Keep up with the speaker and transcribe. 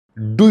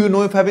Do you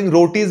know if having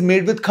rotis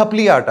made with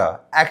Khapli Atta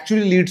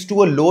actually leads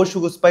to a lower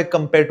sugar spike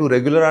compared to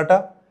regular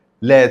atta?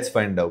 Let's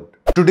find out.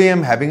 Today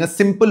I'm having a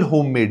simple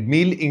homemade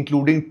meal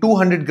including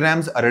 200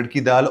 grams arad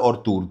ki dal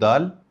or tur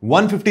dal,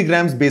 150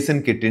 grams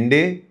besan ke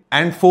tinde,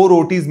 and 4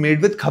 rotis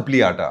made with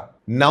Khapli Atta.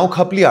 Now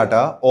Khapli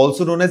Atta,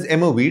 also known as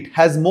Emmer wheat,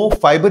 has more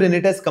fiber in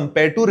it as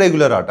compared to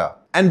regular atta.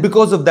 And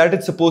because of that,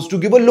 it's supposed to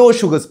give a lower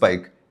sugar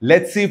spike.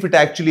 Let's see if it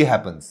actually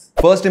happens.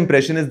 First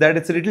impression is that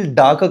it's a little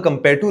darker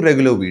compared to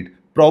regular wheat,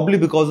 probably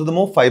because of the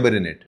more fiber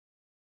in it.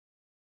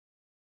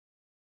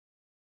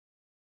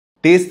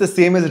 Tastes the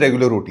same as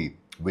regular roti,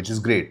 which is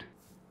great.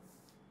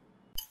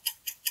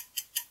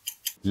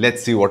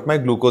 Let's see what my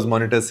glucose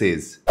monitor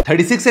says.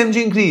 36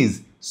 mg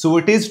increase. So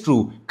it is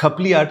true,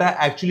 Khapli Atta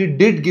actually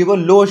did give a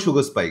lower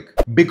sugar spike.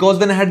 Because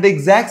when I had the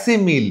exact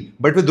same meal,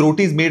 but with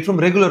rotis made from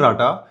regular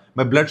atta,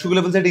 my blood sugar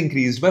levels had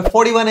increased by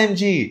 41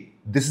 mg.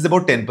 This is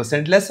about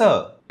 10%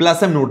 lesser.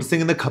 Plus, I'm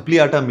noticing in the Khapli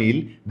Atta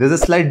meal, there's a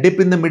slight dip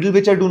in the middle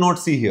which I do not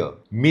see here.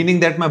 Meaning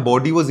that my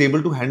body was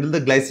able to handle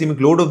the glycemic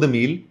load of the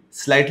meal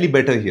slightly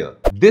better here.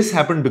 This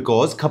happened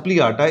because Khapli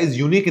Atta is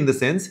unique in the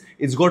sense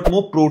it's got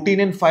more protein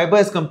and fiber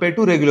as compared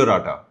to regular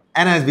atta.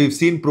 And as we've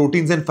seen,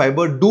 proteins and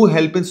fiber do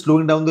help in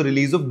slowing down the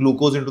release of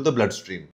glucose into the bloodstream.